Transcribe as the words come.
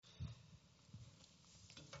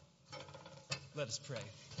Let us pray.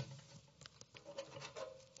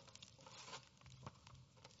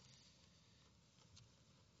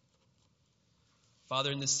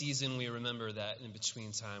 Father, in this season, we remember that in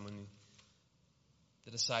between time when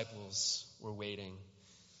the disciples were waiting,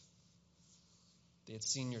 they had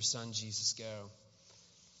seen your Son, Jesus, go.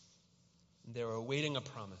 And they were awaiting a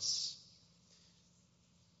promise.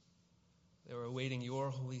 They were awaiting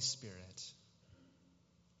your Holy Spirit.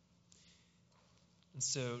 And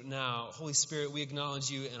so now, Holy Spirit, we acknowledge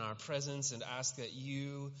you in our presence and ask that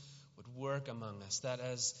you would work among us, that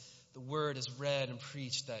as the word is read and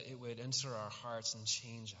preached, that it would enter our hearts and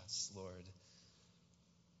change us, Lord,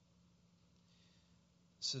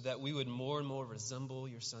 so that we would more and more resemble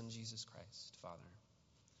your Son, Jesus Christ, Father.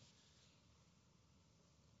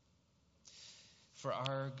 For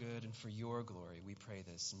our good and for your glory, we pray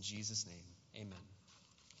this in Jesus' name. Amen.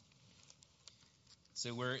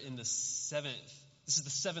 So we're in this is the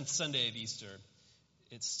seventh Sunday of Easter.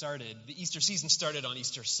 The Easter season started on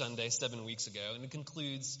Easter Sunday 7 weeks ago, and it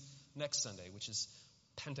concludes next Sunday, which is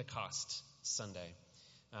Pentecost Sunday.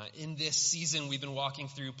 In this season, we've been walking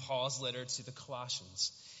through Paul's letter to the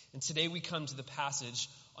Colossians. And today we come to the passage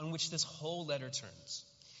on which this whole letter turns.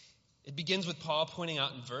 It begins with Paul pointing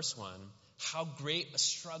out in verse 1, how great a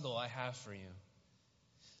struggle I have for you.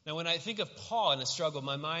 Now, when I think of Paul and a struggle,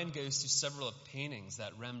 my mind goes to several of paintings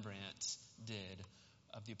that Rembrandt did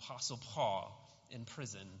of the Apostle Paul in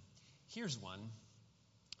prison. Here's one.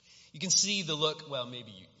 You can see the look. Well,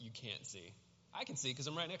 maybe you can't see. I can see because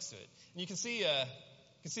I'm right next to it. And you can see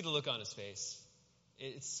the look on his face.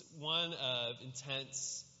 It's one of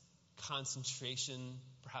intense concentration,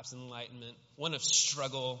 perhaps enlightenment, one of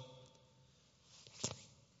struggle.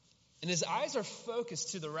 And his eyes are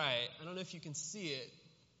focused to the right. I don't know if you can see it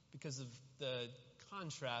because of the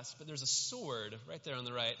contrast, but there's a sword right there on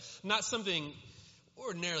the right. Not something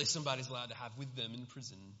ordinarily somebody's allowed to have with them in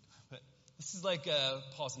prison. But this is like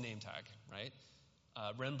Paul's name tag, right?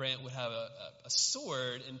 Rembrandt would have a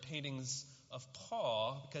sword in paintings of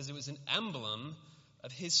Paul because it was an emblem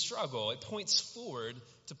of his struggle. It points forward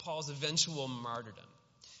to Paul's eventual martyrdom.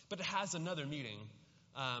 But it has another meaning.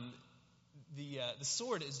 The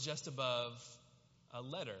sword is just above a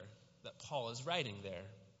letter that Paul is writing there.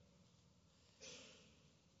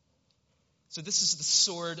 So this is the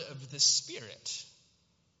sword of the Spirit.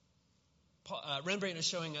 Rembrandt is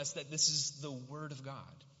showing us that this is the Word of God.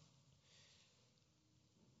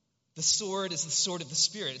 The sword is the sword of the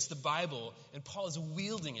Spirit. It's the Bible, and Paul is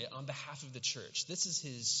wielding it on behalf of the church. This is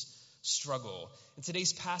his struggle. In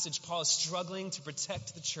today's passage, Paul is struggling to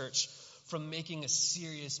protect the church from making a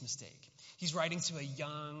serious mistake. He's writing to a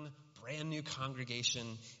young, brand new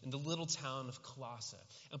congregation in the little town of Colossae.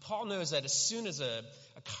 And Paul knows that as soon as a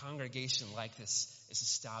congregation like this is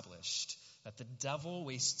established, that the devil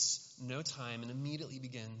wastes no time and immediately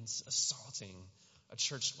begins assaulting a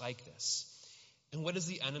church like this. And what does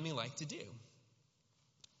the enemy like to do?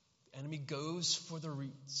 The enemy goes for the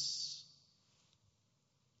roots.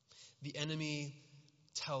 The enemy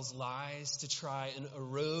tells lies to try and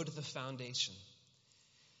erode the foundation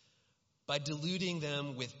by diluting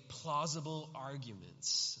them with plausible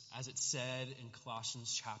arguments, as it said in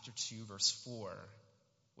Colossians chapter 2, verse 4,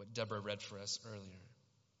 what Deborah read for us earlier.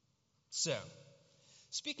 So,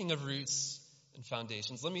 speaking of roots and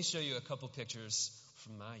foundations, let me show you a couple pictures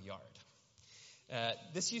from my yard.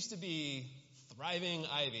 This used to be thriving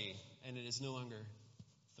ivy, and it is no longer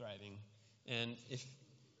thriving. And if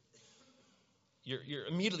you're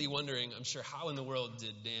immediately wondering, I'm sure, how in the world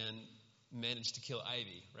did Dan manage to kill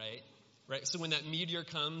ivy, right? Right? So when that meteor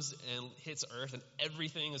comes and hits Earth and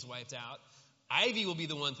everything is wiped out, ivy will be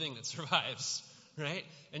the one thing that survives, right?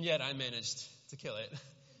 And yet I managed to kill it.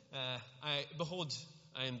 I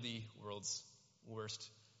am the world's worst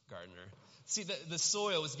gardener. See, the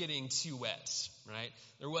soil was getting too wet, right?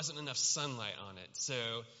 There wasn't enough sunlight on it. So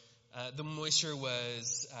the moisture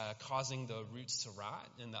was causing the roots to rot,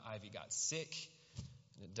 and the ivy got sick,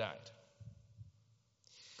 and it died.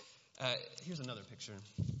 Here's another picture.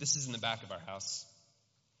 This is in the back of our house.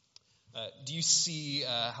 Do you see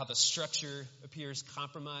how the structure appears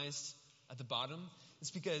compromised at the bottom?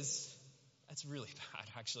 It's because that's really bad,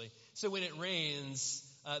 actually. So when it rains,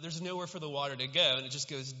 there's nowhere for the water to go, and it just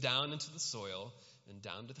goes down into the soil and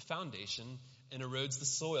down to the foundation and erodes the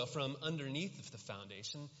soil from underneath of the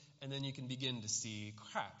foundation, and then you can begin to see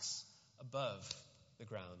cracks above the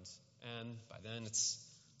ground. And by then, it's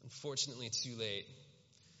unfortunately too late.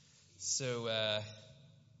 So,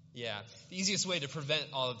 the easiest way to prevent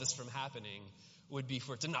all of this from happening would be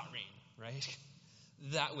for it to not rain, right?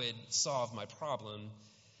 That would solve my problem.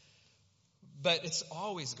 But it's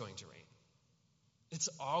always going to rain. It's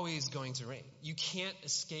always going to rain. You can't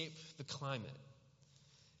escape the climate.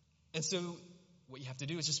 And so what you have to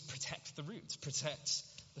do is just protect the roots, protect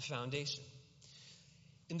the foundation.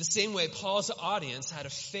 In the same way, Paul's audience had a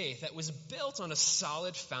faith that was built on a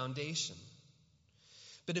solid foundation.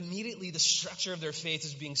 But immediately the structure of their faith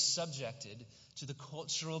is being subjected to the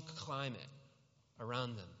cultural climate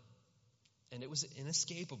around them. And it was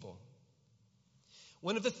inescapable.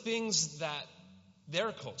 One of the things that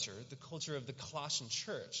their culture, the culture of the Colossian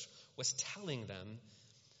church, was telling them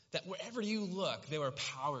that wherever you look, there are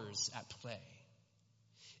powers at play.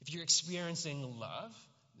 If you're experiencing love,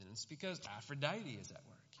 then it's because Aphrodite is at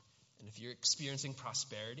work. And if you're experiencing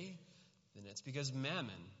prosperity, then it's because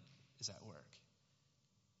Mammon is at work.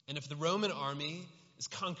 And if the Roman army is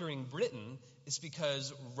conquering Britain, it's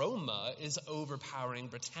because Roma is overpowering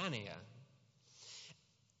Britannia.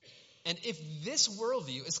 And if this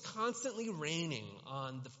worldview is constantly reigning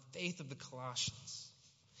on the faith of the Colossians,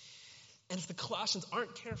 and if the Colossians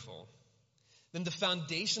aren't careful, then the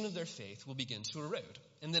foundation of their faith will begin to erode.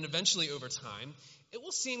 And then eventually, over time, it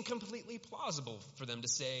will seem completely plausible for them to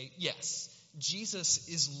say, yes, Jesus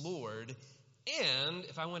is Lord, and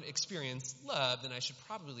if I want to experience love, then I should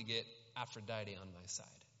probably get Aphrodite on my side.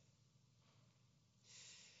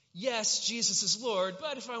 Yes, Jesus is Lord,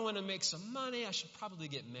 but if I want to make some money, I should probably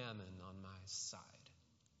get Mammon on my side.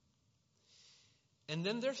 And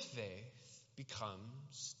then their faith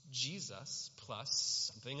becomes Jesus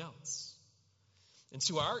plus something else. And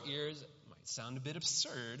to our ears, it might sound a bit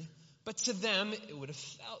absurd, but to them, it would have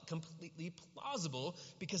felt completely plausible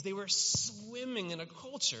because they were swimming in a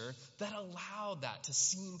culture that allowed that to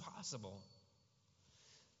seem possible.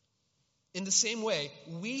 In the same way,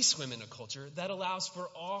 we swim in a culture that allows for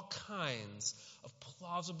all kinds of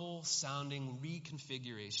plausible-sounding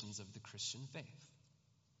reconfigurations of the Christian faith.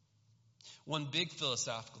 One big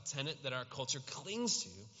philosophical tenet that our culture clings to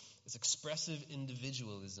is expressive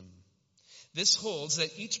individualism. This holds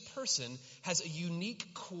that each person has a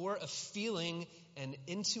unique core of feeling and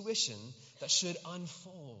intuition that should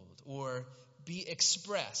unfold or be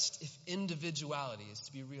expressed if individuality is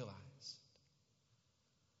to be realized.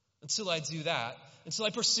 Until I do that, until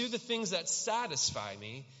I pursue the things that satisfy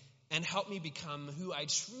me and help me become who I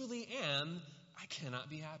truly am, I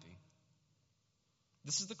cannot be happy.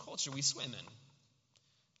 This is the culture we swim in.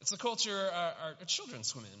 It's the culture our children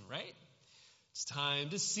swim in, right? It's time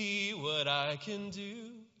to see what I can do,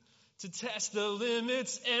 to test the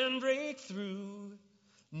limits and break through.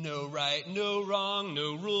 No right, no wrong,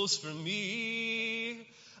 no rules for me.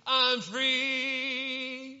 I'm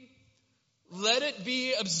free. Let it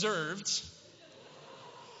be observed,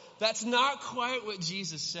 that's not quite what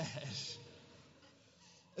Jesus said.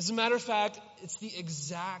 As a matter of fact, it's the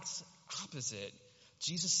exact opposite.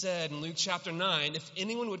 Jesus said in Luke chapter 9, if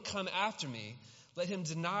anyone would come after me, let him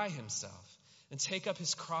deny himself and take up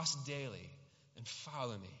his cross daily and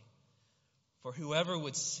follow me. For whoever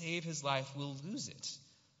would save his life will lose it,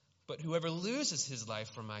 but whoever loses his life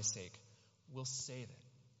for my sake will save it.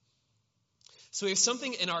 So we have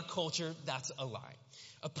something in our culture that's a lie,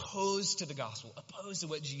 opposed to the gospel, opposed to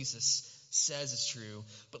what Jesus says is true.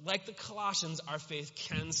 But like the Colossians, our faith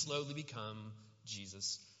can slowly become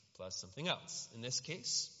Jesus plus something else. In this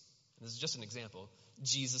case, and this is just an example,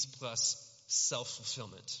 Jesus plus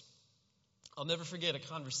self-fulfillment. I'll never forget a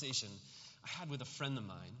conversation I had with a friend of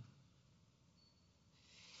mine.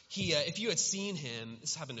 If you had seen him,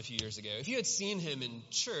 this happened a few years ago, if you had seen him in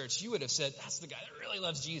church, you would have said, that's the guy that really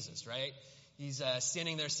loves Jesus, right? He's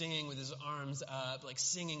standing there singing with his arms up, like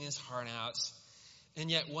singing his heart out.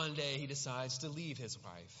 And yet one day he decides to leave his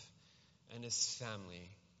wife and his family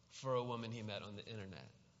for a woman he met on the internet.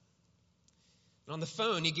 And on the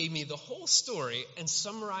phone, he gave me the whole story and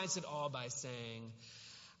summarized it all by saying,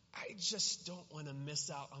 I just don't want to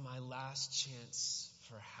miss out on my last chance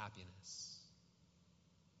for happiness.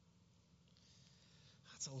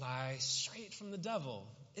 That's a lie straight from the devil,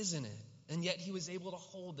 isn't it? And yet he was able to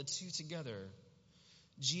hold the two together.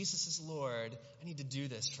 Jesus is Lord. I need to do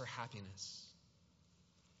this for happiness.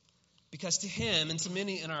 Because to him and to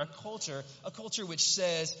many in our culture, a culture which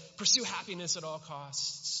says, pursue happiness at all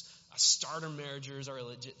costs, starter marriages are a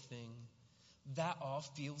legit thing, that all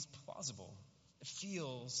feels plausible. It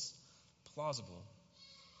feels plausible.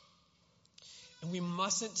 And we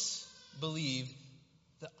mustn't believe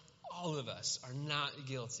that all of us are not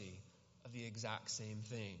guilty of the exact same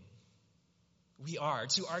thing. We are.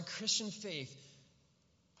 To our Christian faith,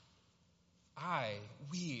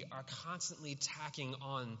 we are constantly tacking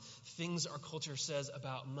on things our culture says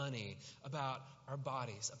about money, about our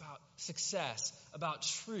bodies, about success, about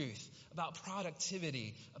truth, about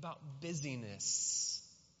productivity, about busyness.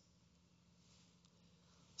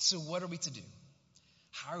 So what are we to do?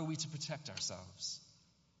 How are we to protect ourselves?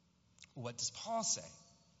 What does Paul say?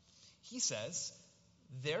 He says,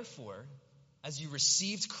 therefore, as you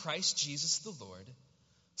received Christ Jesus the Lord,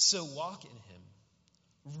 so walk in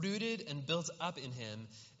him, rooted and built up in him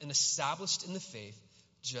and established in the faith,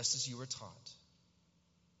 just as you were taught.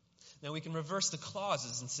 Now we can reverse the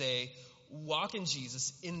clauses and say, walk in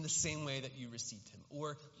Jesus in the same way that you received him,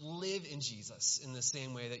 or live in Jesus in the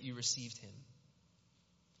same way that you received him.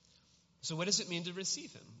 So what does it mean to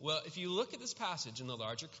receive him? Well, if you look at this passage in the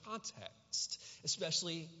larger context,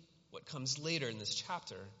 especially what comes later in this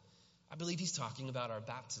chapter, I believe he's talking about our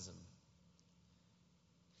baptism.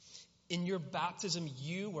 In your baptism,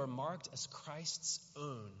 you were marked as Christ's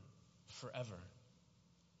own forever.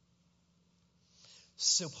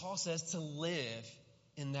 So Paul says to live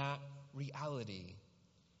in that reality.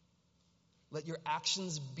 Let your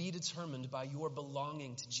actions be determined by your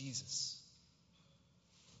belonging to Jesus.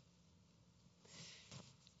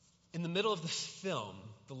 In the middle of the film,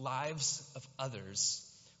 The Lives of Others,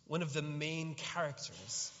 one of the main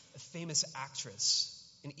characters, a famous actress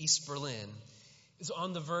in East Berlin, is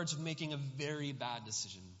on the verge of making a very bad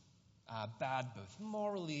decision. Bad both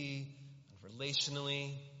morally and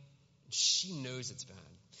relationally. She knows it's bad.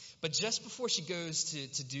 But just before she goes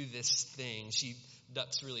to do this thing, she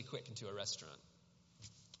ducks really quick into a restaurant.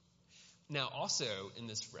 Now, also in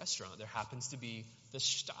this restaurant, there happens to be the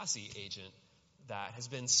Stasi agent that has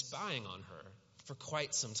been spying on her for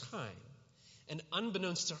quite some time. And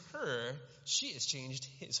unbeknownst to her, she has changed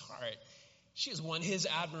his heart. She has won his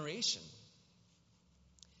admiration.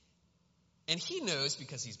 And he knows,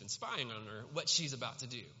 because he's been spying on her, what she's about to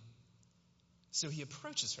do. So he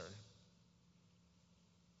approaches her.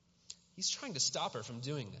 He's trying to stop her from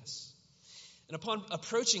doing this. And upon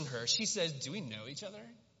approaching her, she says, "Do we know each other?"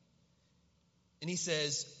 And he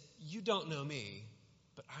says, "You don't know me,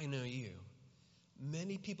 but I know you.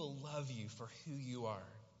 Many people love you for who you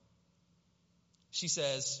are." She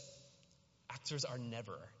says, "Actors are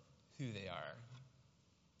never who they are."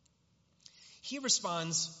 He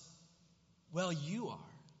responds, "Well, you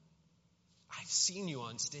are. I've seen you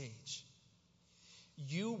on stage.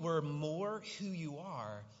 You were more who you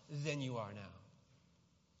are than you are now."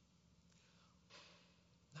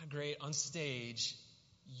 Not great. On stage,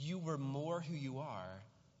 you were more who you are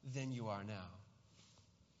than you are now.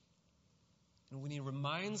 And when he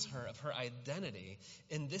reminds her of her identity,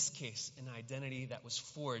 in this case, an identity that was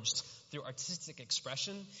forged through artistic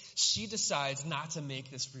expression, she decides not to make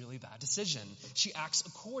this really bad decision. She acts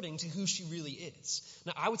according to who she really is.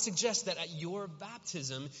 Now, I would suggest that at your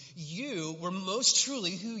baptism, you were most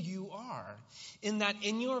truly who you are. In that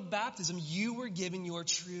in your baptism, you were given your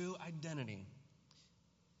true identity.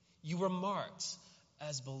 You were marked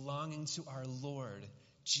as belonging to our Lord,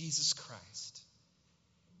 Jesus Christ.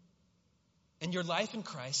 And your life in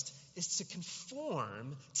Christ is to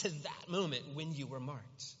conform to that moment when you were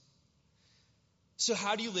marked. So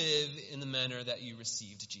how do you live in the manner that you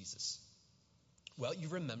received Jesus? Well, you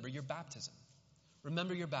remember your baptism.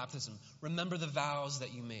 Remember your baptism. Remember the vows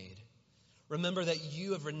that you made. Remember that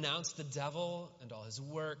you have renounced the devil and all his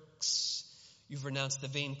works. You've renounced the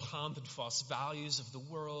vain pomp and false values of the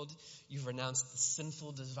world. You've renounced the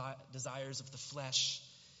sinful desires of the flesh.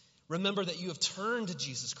 Remember that you have turned to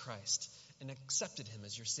Jesus Christ and accepted him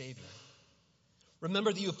as your Savior.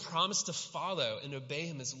 Remember that you have promised to follow and obey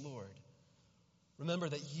him as Lord. Remember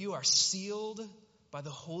that you are sealed by the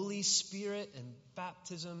Holy Spirit in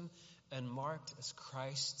baptism and marked as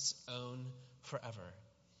Christ's own forever.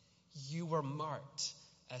 You were marked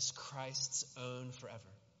as Christ's own forever.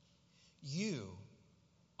 You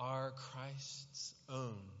are Christ's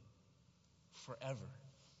own forever.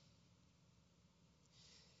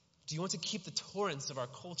 Do you want to keep the torrents of our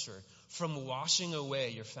culture from washing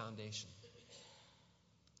away your foundation?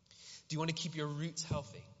 Do you want to keep your roots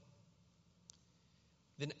healthy?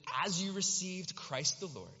 Then as you received Christ the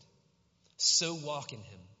Lord, so walk in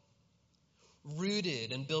him,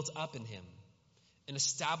 rooted and built up in him, and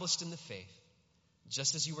established in the faith,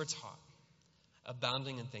 just as you were taught,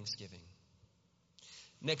 abounding in thanksgiving.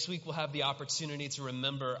 Next week we'll have the opportunity to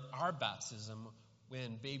remember our baptism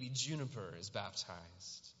when baby Juniper is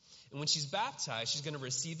baptized. And when she's baptized, she's going to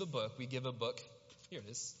receive a book. We give a book. Here it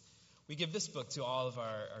is. We give this book to all of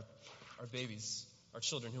our babies, our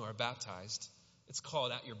children who are baptized. It's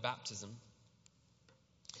called At Your Baptism.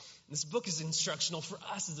 And this book is instructional for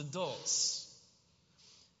us as adults.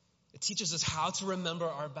 It teaches us how to remember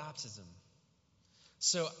our baptism.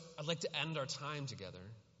 So I'd like to end our time together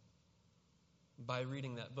by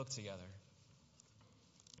reading that book together.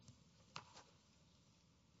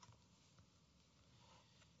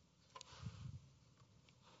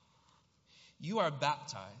 You are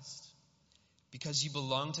baptized because you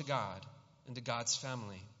belong to God and to God's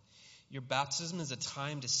family. Your baptism is a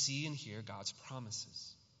time to see and hear God's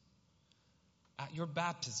promises. At your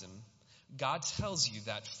baptism, God tells you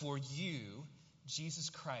that for you, Jesus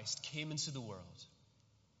Christ came into the world.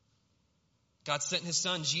 God sent his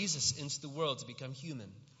son, Jesus, into the world to become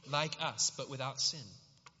human, like us, but without sin.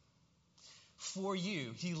 For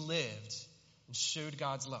you, he lived and showed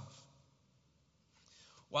God's love.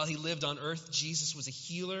 While he lived on earth, Jesus was a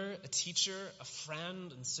healer, a teacher, a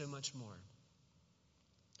friend, and so much more.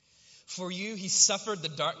 For you, he suffered the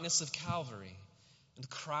darkness of Calvary and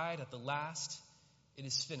cried at the last, "It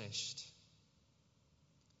is finished."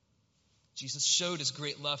 Jesus showed his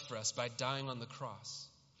great love for us by dying on the cross.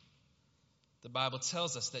 The Bible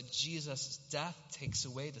tells us that Jesus' death takes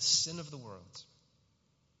away the sin of the world.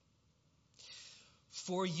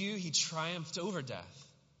 For you, he triumphed over death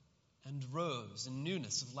and rose in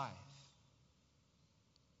newness of life.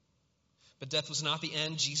 But death was not the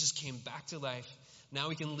end. Jesus came back to life. Now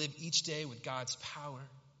we can live each day with God's power.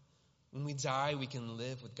 When we die, we can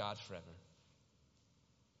live with God forever.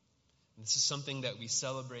 And this is something that we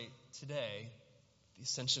celebrate today, the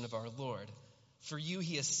ascension of our Lord. For you,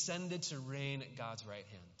 he ascended to reign at God's right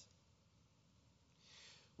hand.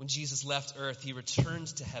 When Jesus left earth, he returned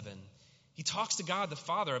to heaven. He talks to God the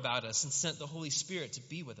Father about us and sent the Holy Spirit to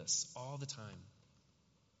be with us all the time.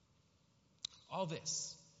 All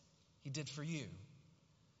this he did for you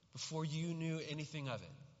before you knew anything of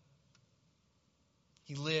it.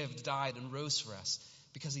 He lived, died, and rose for us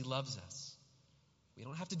because he loves us. We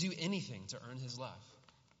don't have to do anything to earn his love.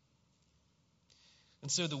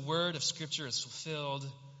 And so the word of Scripture is fulfilled.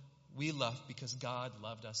 We love because God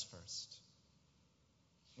loved us first.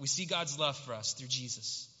 We see God's love for us through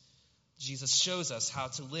Jesus. Jesus shows us how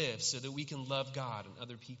to live so that we can love God and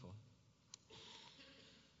other people.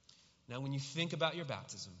 Now, when you think about your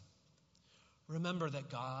baptism, remember that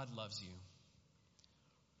God loves you.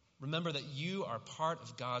 Remember that you are part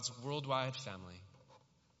of God's worldwide family.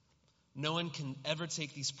 No one can ever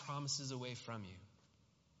take these promises away from you.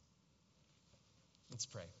 Let's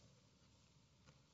pray.